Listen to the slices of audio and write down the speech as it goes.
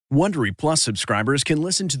Wondery Plus subscribers can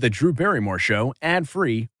listen to The Drew Barrymore Show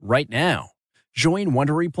ad-free right now. Join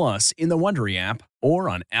Wondery Plus in the Wondery app or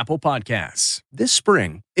on Apple Podcasts. This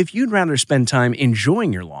spring, if you'd rather spend time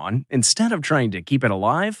enjoying your lawn instead of trying to keep it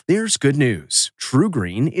alive, there's good news. True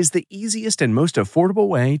Green is the easiest and most affordable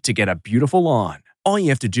way to get a beautiful lawn. All you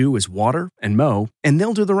have to do is water and mow, and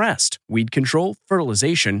they'll do the rest. Weed control,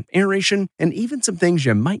 fertilization, aeration, and even some things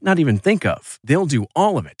you might not even think of. They'll do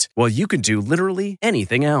all of it, while you can do literally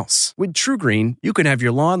anything else. With True Green, you can have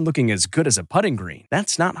your lawn looking as good as a putting green.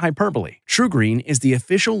 That's not hyperbole. True Green is the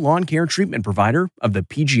official lawn care treatment provider of the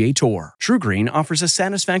PGA Tour. True Green offers a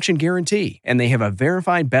satisfaction guarantee, and they have a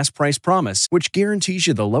verified best price promise, which guarantees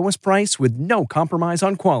you the lowest price with no compromise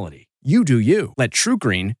on quality. You do you. Let True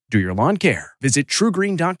Green do your lawn care. Visit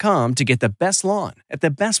truegreen.com to get the best lawn at the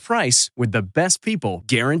best price with the best people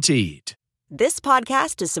guaranteed. This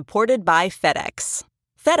podcast is supported by FedEx.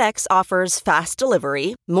 FedEx offers fast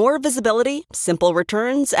delivery, more visibility, simple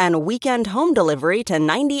returns, and weekend home delivery to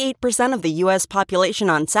 98% of the U.S. population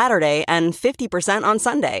on Saturday and 50% on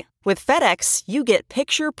Sunday. With FedEx, you get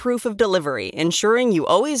picture proof of delivery, ensuring you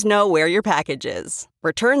always know where your package is.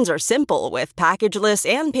 Returns are simple with packageless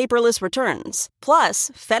and paperless returns.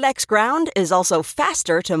 Plus, FedEx Ground is also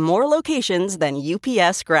faster to more locations than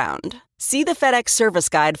UPS Ground. See the FedEx service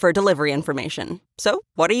guide for delivery information. So,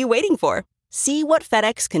 what are you waiting for? See what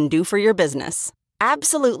FedEx can do for your business.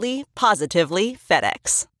 Absolutely, positively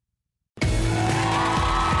FedEx.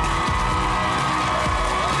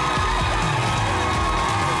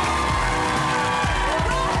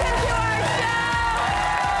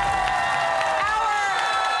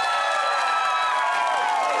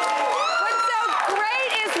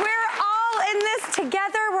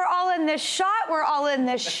 This shot, we're all in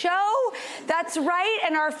this show. That's right.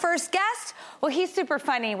 And our first guest, well, he's super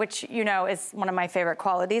funny, which, you know, is one of my favorite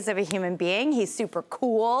qualities of a human being. He's super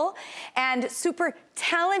cool and super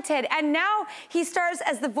talented. And now he stars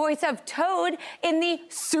as the voice of Toad in the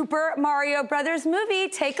Super Mario Brothers movie.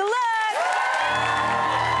 Take a look.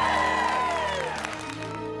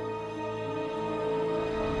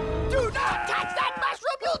 Do not touch that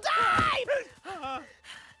mushroom, you'll die!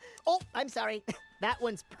 Oh, I'm sorry. That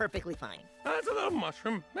one's perfectly fine. That's a little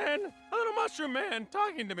mushroom man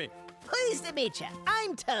talking to me. Pleased to meet you.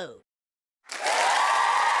 I'm Toad. I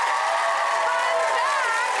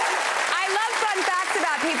love fun facts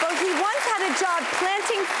about people. He once had a job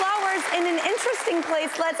planting flowers in an interesting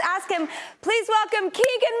place. Let's ask him. Please welcome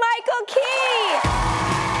Keegan-Michael Key.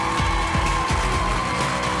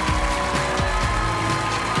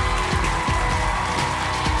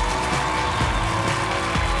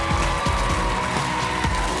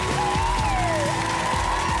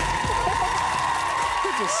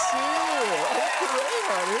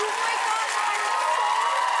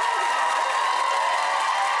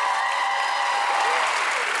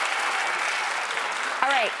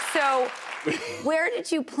 So, where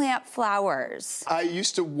did you plant flowers? I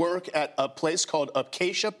used to work at a place called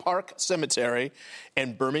Acacia Park Cemetery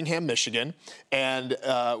in Birmingham, Michigan, and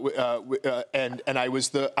I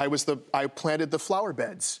planted the flower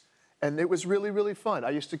beds, and it was really, really fun. I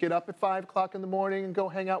used to get up at 5 o'clock in the morning and go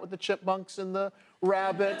hang out with the chipmunks and the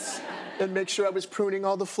rabbits, and make sure I was pruning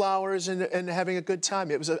all the flowers and having a good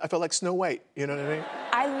time. I felt like Snow White. You know what I mean?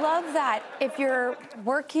 I love that. If you're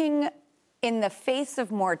working in the face of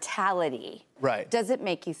mortality, right? Does it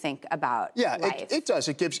make you think about life? It does.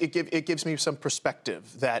 It gives me some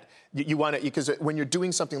perspective that you want to, because when you're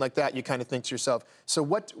doing something like that, you kind of think to yourself, so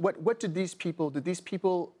what did these people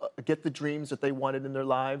get the dreams that they wanted in their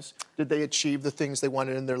lives? Did they achieve the things they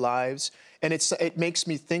wanted in their lives? And it makes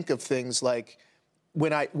me think of things like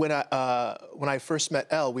when I first met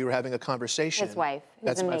Elle, we were having a conversation. His wife.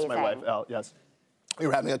 That's my wife, Elle. Yes. We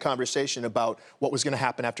were having a conversation about what was going to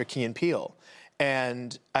happen after Key and Peele.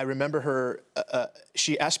 And I remember her,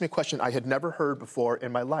 she asked me a question I had never heard before in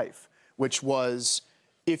my life, which was,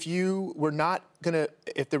 if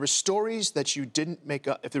there were stories that you didn't make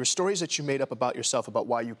up, if there were stories that you made up about yourself about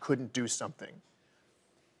why you couldn't do something,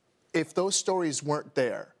 if those stories weren't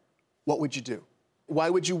there, what would you do?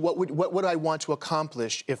 What would I want to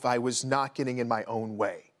accomplish if I was not getting in my own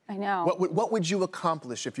way? I know. What would you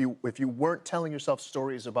accomplish if you weren't telling yourself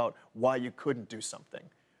stories about why you couldn't do something?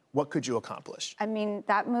 What could you accomplish? I mean,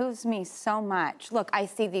 that moves me so much. Look, I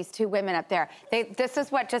see these two women up there. This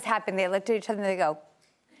is what just happened. They looked at each other and they go,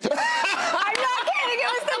 I'm not kidding.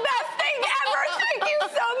 It was the best thing ever. Thank you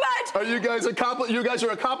so much. You guys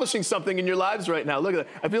are accomplishing something in your lives right now. Look at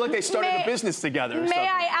that. I feel like they started a business together or something. May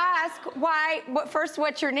I ask first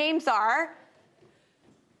what your names are?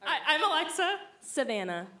 I'm Alexa.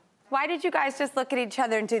 Savannah. Why did you guys just look at each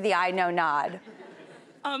other and do the I know nod?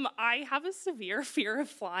 I have a severe fear of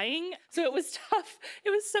flying, so it was tough. It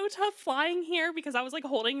was so tough flying here because I was like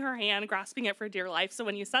holding her hand, grasping it for dear life. So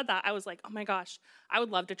when you said that, I was like, oh my gosh, I would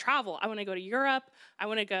love to travel. I want to go to Europe. I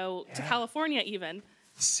want to go to California even.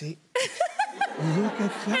 See?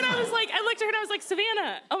 And I was like, I looked at her and I was like,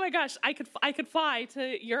 Savannah, oh my gosh, I could fly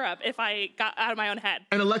to Europe if I got out of my own head.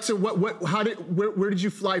 And Alexa, where did you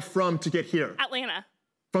fly from to get here? Atlanta.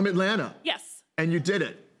 From Atlanta? Yes. And you did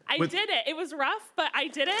it? I did it. It was rough, but I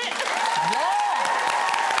did it.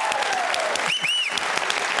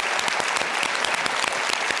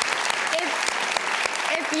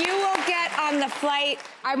 If you will get on the flight,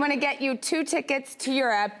 I'm going to get you 2 tickets to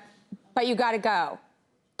Europe, but you got to go.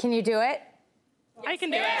 Can you do it? I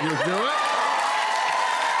can do it. You do it?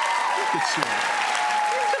 Look at you.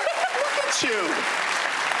 Look at you.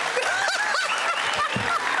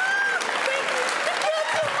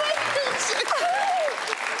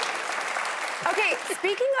 Okay,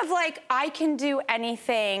 speaking of like, I can do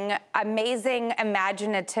anything, amazing,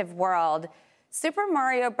 imaginative world, Super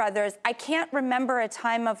Mario Brothers, I can't remember a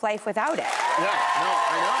time of life without it. Yeah, no,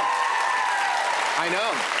 I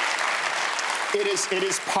know. It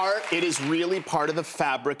is really part of the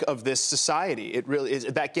fabric of this society. It really is,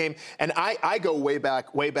 that game. And I go way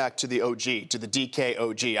back to the OG, to the DK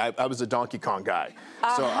OG. I was a Donkey Kong guy.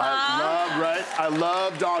 So I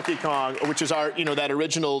love Donkey Kong, which is our, that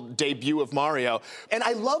original debut of Mario. And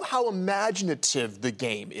I love how imaginative the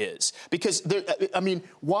game is. Because,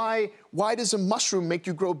 why does a mushroom make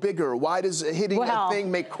you grow bigger? Why does hitting a thing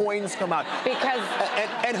make coins come out? Because...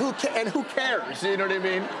 And who cares? You know what I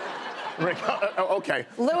mean? Okay.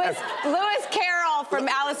 Lewis Carroll from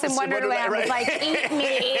Alice in Wonderland was like, eat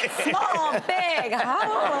me, small, big.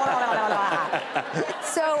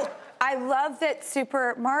 So I love that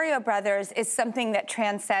Super Mario Brothers is something that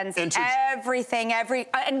transcends everything, and global,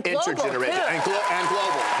 intergenerational, and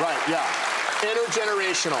global, right, yeah.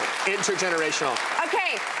 Intergenerational.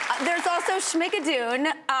 Okay, there's also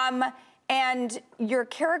Schmigadoon, and your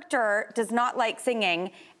character does not like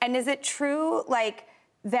singing. And is it true,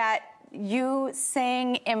 that you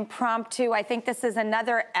sang impromptu? I think this is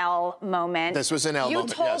another Elle moment. This was an Elle moment,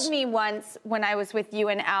 You told me once when I was with you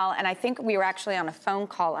and Elle, and I think we were actually on a phone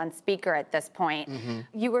call on speaker at this point. Mm-hmm.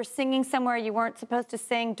 You were singing somewhere you weren't supposed to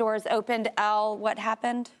sing, doors opened. Elle, what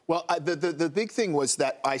happened? Well, the big thing was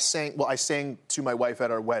that I sang to my wife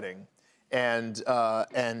at our wedding. And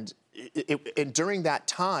during that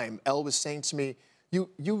time, Elle was saying to me, you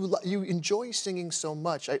enjoy singing so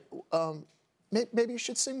much. Maybe you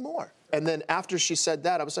should sing more. And then after she said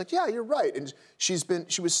that, I was like, yeah, you're right. And she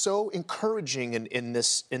was so encouraging in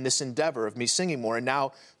this endeavor of me singing more. And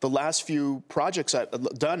now the last few projects I've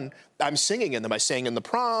done, I'm singing in them. I sang in The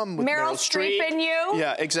Prom with Meryl Streep. And you?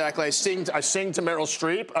 Yeah, exactly. I sing to Meryl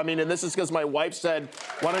Streep. And this is because my wife said,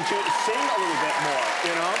 why don't you sing a little bit more,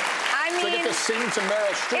 So I get to sing to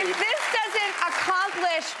Meryl Streep. If this doesn't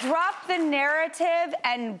accomplish, drop the narrative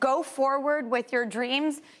and go forward with your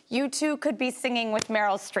dreams, you too could be singing with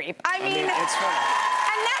Meryl Streep. I mean, it's fun.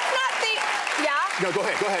 And that's not the... Yeah? No, go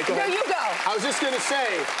ahead. No, you go. I was just going to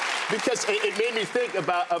say, because it made me think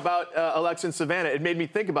about Alexa and Savannah. It made me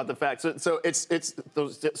think about the fact. So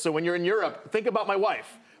when you're in Europe, think about my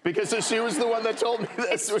wife. Because she was the one that told me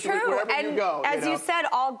this. It's true. Wherever and you go. As you said,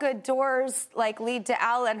 all good doors lead to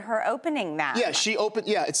Elle and her opening them. Yeah, she opened.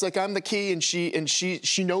 Yeah, it's like I'm the key, and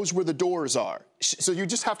she knows where the doors are. So you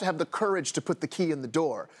just have to have the courage to put the key in the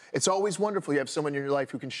door. It's always wonderful you have someone in your life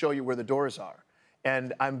who can show you where the doors are,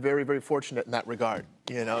 and I'm very, very fortunate in that regard.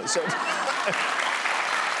 So.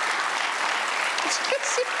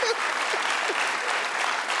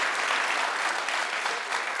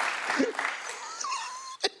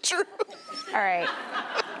 All right.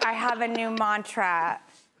 I have a new mantra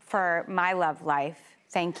for my love life.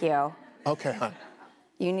 Thank you. Okay, hon.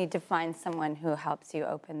 You need to find someone who helps you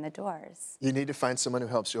open the doors. You need to find someone who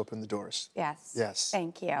helps you open the doors. Yes. Yes.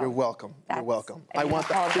 Thank you. You're welcome. You're welcome. I want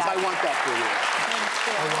that. Because I want that for you. Thank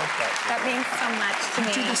you. I want that. That means so much to me.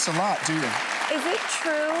 You do this a lot, do you? Is it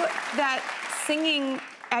true that singing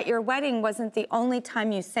at your wedding wasn't the only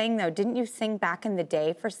time you sang, though? Didn't you sing back in the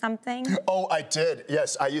day for something? Oh, I did.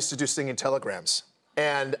 Yes, I used to do singing telegrams.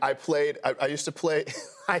 And I used to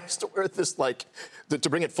wear this, to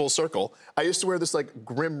bring it full circle, I used to wear this,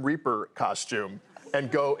 Grim Reaper costume.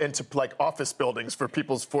 and go into like office buildings for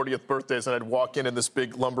people's 40th birthdays, and I'd walk in this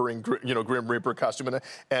big lumbering, Grim Reaper costume,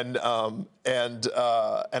 and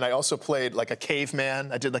I also played like a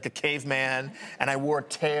caveman. I did like a caveman, and I wore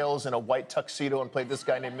tails and a white tuxedo and played this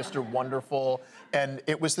guy named Mr. Wonderful. And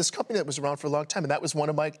it was this company that was around for a long time, and that was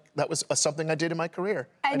something I did in my career.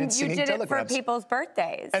 And I did you did telegrams. it for people's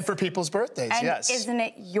birthdays. And for people's birthdays, and yes. Isn't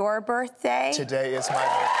it your birthday? Today is my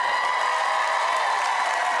birthday.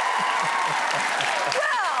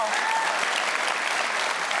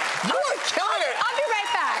 Well, you are killing it. I'll be right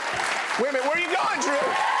back. Wait a minute, where are you going, Drew?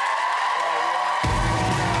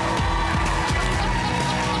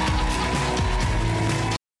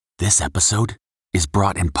 This episode is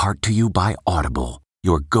brought in part to you by Audible,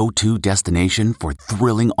 your go-to destination for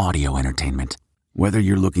thrilling audio entertainment. Whether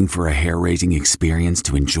you're looking for a hair-raising experience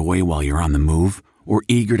to enjoy while you're on the move, or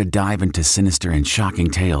eager to dive into sinister and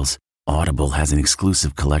shocking tales, Audible has an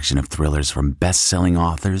exclusive collection of thrillers from best-selling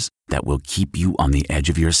authors that will keep you on the edge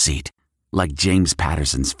of your seat. Like James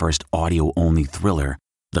Patterson's first audio-only thriller,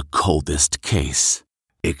 The Coldest Case.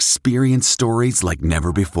 Experience stories like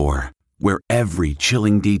never before, where every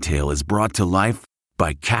chilling detail is brought to life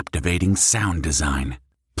by captivating sound design.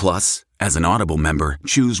 Plus, as an Audible member,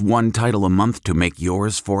 choose one title a month to make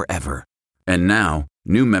yours forever. And now,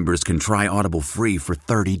 new members can try Audible free for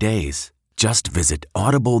 30 days. Just visit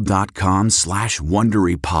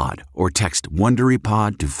audible.com/WonderyPod or text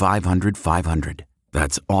WonderyPod to 500-500.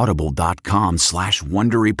 That's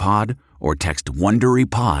audible.com/WonderyPod or text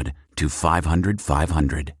WonderyPod to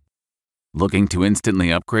 500-500. Looking to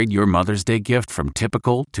instantly upgrade your Mother's Day gift from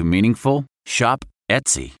typical to meaningful? Shop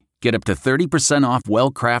Etsy. Get up to 30% off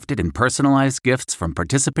well-crafted and personalized gifts from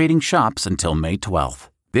participating shops until May 12th.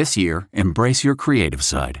 This year, embrace your creative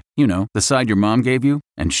side. You know, the side your mom gave you.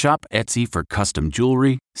 And shop Etsy for custom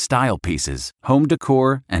jewelry, style pieces, home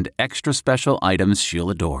decor, and extra special items she'll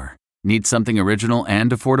adore. Need something original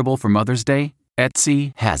and affordable for Mother's Day?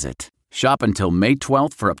 Etsy has it. Shop until May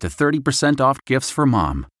 12th for up to 30% off gifts for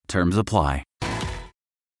mom. Terms apply.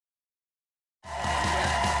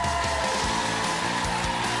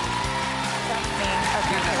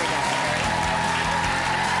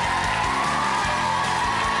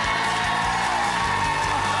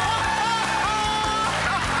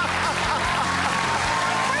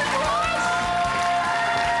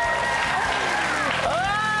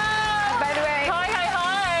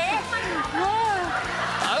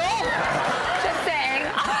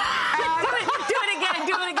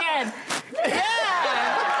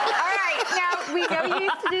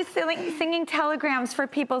 Singing telegrams for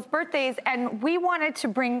people's birthdays, and we wanted to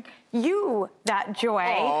bring you that joy.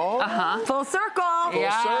 Full circle.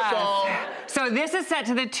 Full circle. So this is set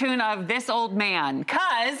to the tune of This Old Man,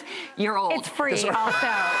 because you're old. It's free also.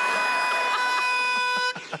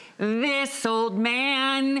 This old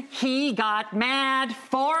man, he got mad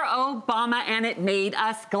for Obama, and it made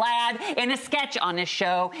us glad. In a sketch on his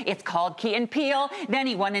show, it's called Key and Peele. Then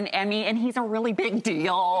he won an Emmy, and he's a really big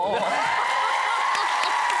deal.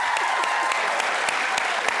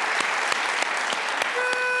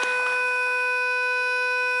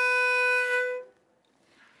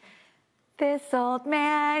 This old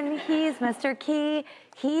man, he's Mr. Key.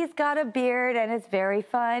 He's got a beard and it's very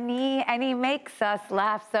funny, and he makes us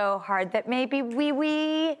laugh so hard that maybe we.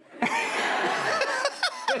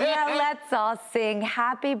 Yeah, let's all sing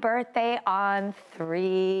happy birthday on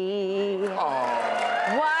 3.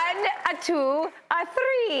 Aww. 1, a 2, a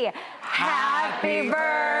 3. Happy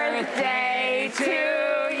birthday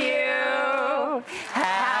to you.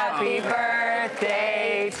 Happy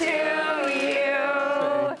birthday to you.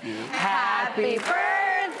 Happy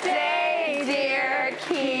birthday, dear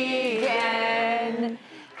Keegan.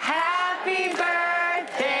 Happy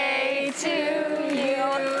birthday to you.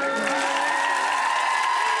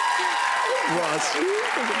 Ross,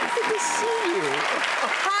 good to see you.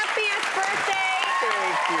 Happiest birthday.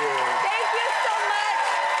 Thank you. Thank you so much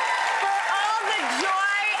for all the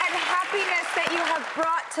joy and happiness that you have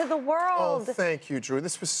brought to the world. Oh, thank you, Drew.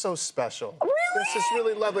 This was so special. Really? This is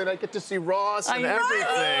really lovely, and I get to see Ross and everything.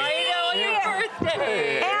 I know, your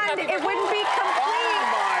birthday. And it wouldn't be complete. Oh,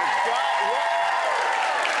 my God.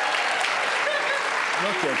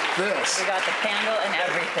 Look at this. We got the candle and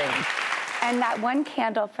everything. And that one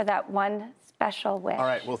candle for that one special wish. All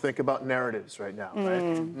right, we'll think about narratives right now,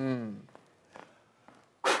 right?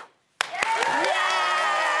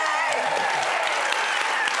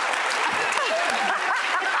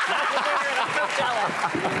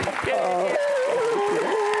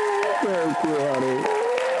 Thank you, honey.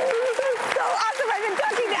 So awesome. I've been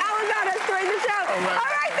talking to Alan about us during the show.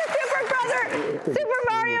 All right, the Super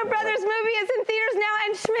Mario Brothers movie is in theories now,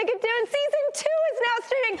 and Schmigadoon Season 2 is now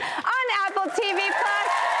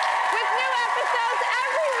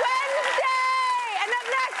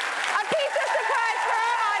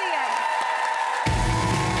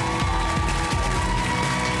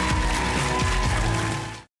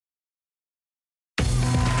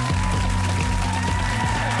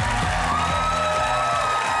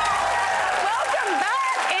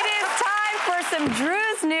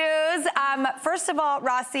First of all,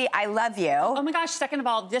 Rossi, I love you. Oh my gosh, second of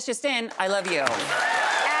all, this just in, I love you.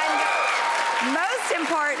 And most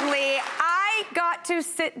importantly, I got to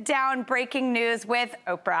sit down breaking news with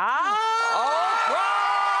Oprah. Oprah!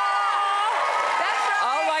 That's right.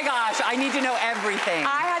 Oh my gosh, I need to know everything.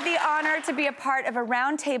 I had the honor to be a part of a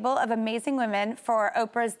round table of amazing women for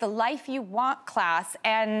Oprah's The Life You Want class,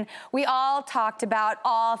 and we all talked about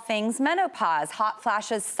all things menopause, hot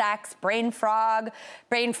flashes, sex, brain frog.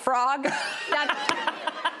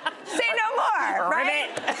 Say no more, right?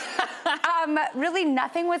 Really,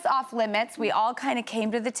 nothing was off limits. We all kind of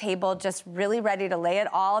came to the table just really ready to lay it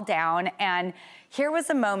all down. And here was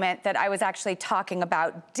a moment that I was actually talking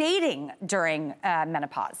about dating during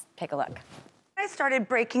menopause. Take a look. I started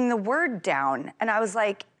breaking the word down, and I was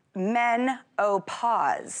like,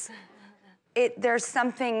 men-o-pause. There's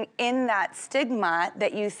something in that stigma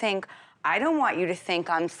that you think, I don't want you to think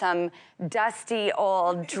I'm some dusty,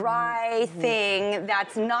 old, dry thing.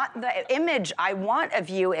 That's not the image I want of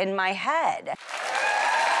you in my head. Yeah,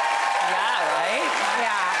 right?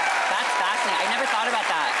 Yeah. That's fascinating. I never thought about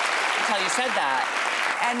that until you said that.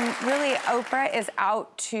 And really, Oprah is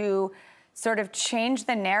out to sort of change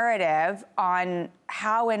the narrative on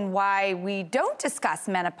how and why we don't discuss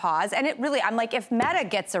menopause. And it really, I'm like, if Meta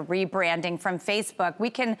gets a rebranding from Facebook, we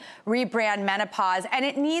can rebrand menopause, and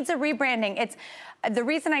it needs a rebranding. It's the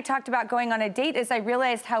reason I talked about going on a date is I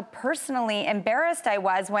realized how personally embarrassed I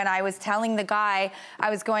was when I was telling the guy I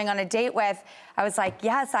was going on a date with. I was like,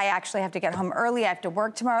 yes, I actually have to get home early. I have to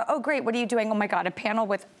work tomorrow. Oh, great. What are you doing? Oh, my God, a panel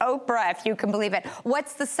with Oprah, if you can believe it.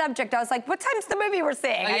 What's the subject? I was like, what time's the movie we're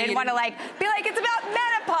seeing? I didn't want to, be like, it's about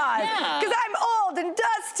menopause. Because I'm old and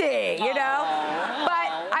dusty, you know? But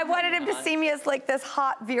I wanted him to see me as, like, this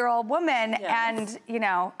hot, virile woman. Yes.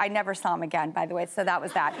 And, I never saw him again, by the way, so that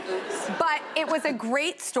was that. But it was a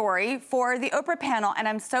great story for the Oprah panel, and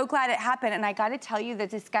I'm so glad it happened. And I got to tell you, the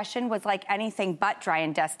discussion was like anything but dry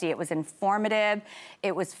and dusty. It was informative.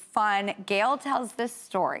 It was fun. Gail tells this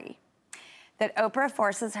story that Oprah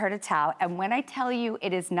forces her to tell, and when I tell you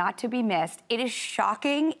it is not to be missed, it is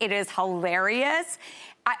shocking. It is hilarious.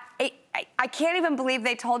 I can't even believe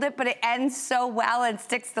they told it, but it ends so well and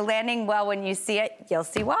sticks the landing well. When you see it, you'll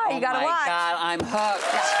see why. You gotta watch. Oh my God, I'm hooked.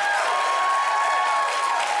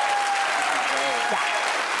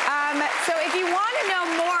 So if you want to know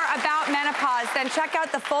more about menopause, then check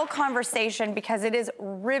out the full conversation because it is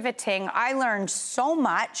riveting. I learned so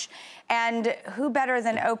much. And who better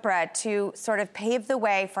than Oprah to sort of pave the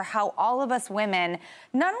way for how all of us women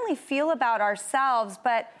not only feel about ourselves,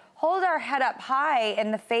 but hold our head up high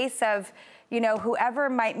in the face of, whoever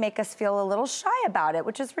might make us feel a little shy about it,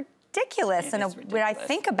 which is ridiculous when I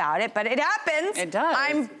think about it, but it happens. It does.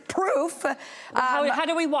 I'm proof. How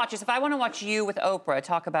do we watch this? If I want to watch you with Oprah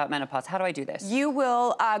talk about menopause, how do I do this? You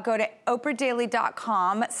will go to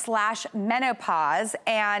oprahdaily.com/menopause,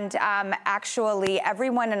 and actually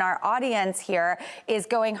everyone in our audience here is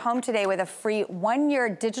going home today with a free 1-year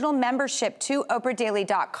digital membership to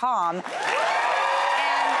oprahdaily.com.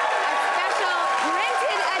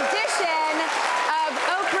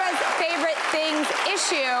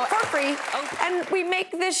 For free. Oh. And we make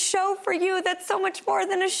this show for you. That's so much more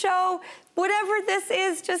than a show. Whatever this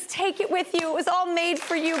is, just take it with you. It was all made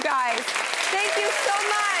for you guys. Thank you so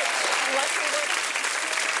much.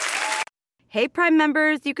 Hey, Prime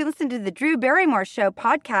members, you can listen to the Drew Barrymore Show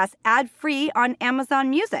podcast ad-free on Amazon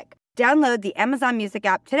Music. Download the Amazon Music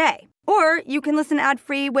app today. Or you can listen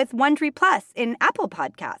ad-free with Wondery Plus in Apple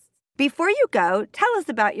Podcasts. Before you go, tell us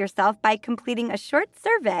about yourself by completing a short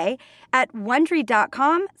survey at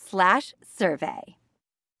Wondery.com/survey.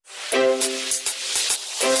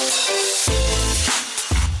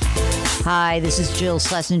 Hi, this is Jill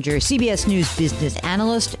Schlesinger, CBS News business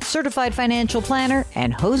analyst, certified financial planner,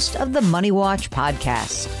 and host of the Money Watch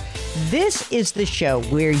podcast. This is the show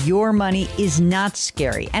where your money is not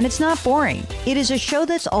scary and it's not boring. It is a show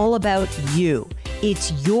that's all about you.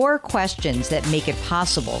 It's your questions that make it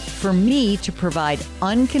possible for me to provide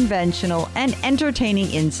unconventional and entertaining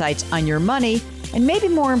insights on your money and maybe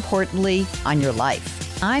more importantly, on your life.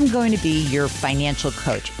 I'm going to be your financial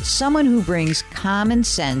coach, someone who brings common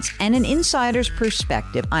sense and an insider's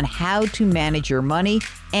perspective on how to manage your money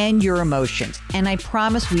and your emotions. And I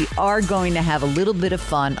promise we are going to have a little bit of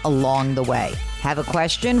fun along the way. Have a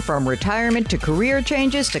question from retirement to career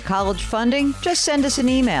changes to college funding? Just send us an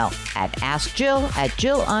email at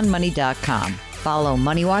askjill@jillonmoney.com. Follow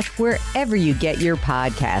Money Watch wherever you get your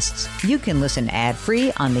podcasts. You can listen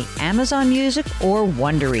ad-free on the Amazon Music or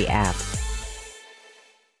Wondery app.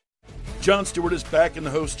 Jon Stewart is back in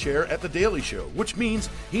the host chair at The Daily Show, which means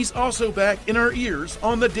he's also back in our ears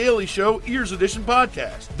on The Daily Show Ears Edition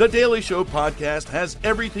podcast. The Daily Show podcast has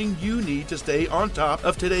everything you need to stay on top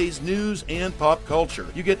of today's news and pop culture.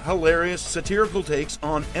 You get hilarious, satirical takes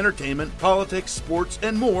on entertainment, politics, sports,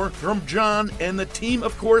 and more from Jon and the team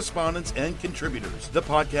of correspondents and contributors. The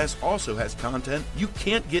podcast also has content you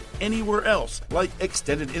can't get anywhere else, like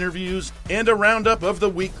extended interviews and a roundup of the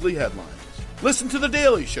weekly headlines. Listen to The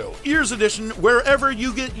Daily Show, Ears Edition, wherever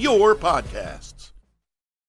you get your podcasts.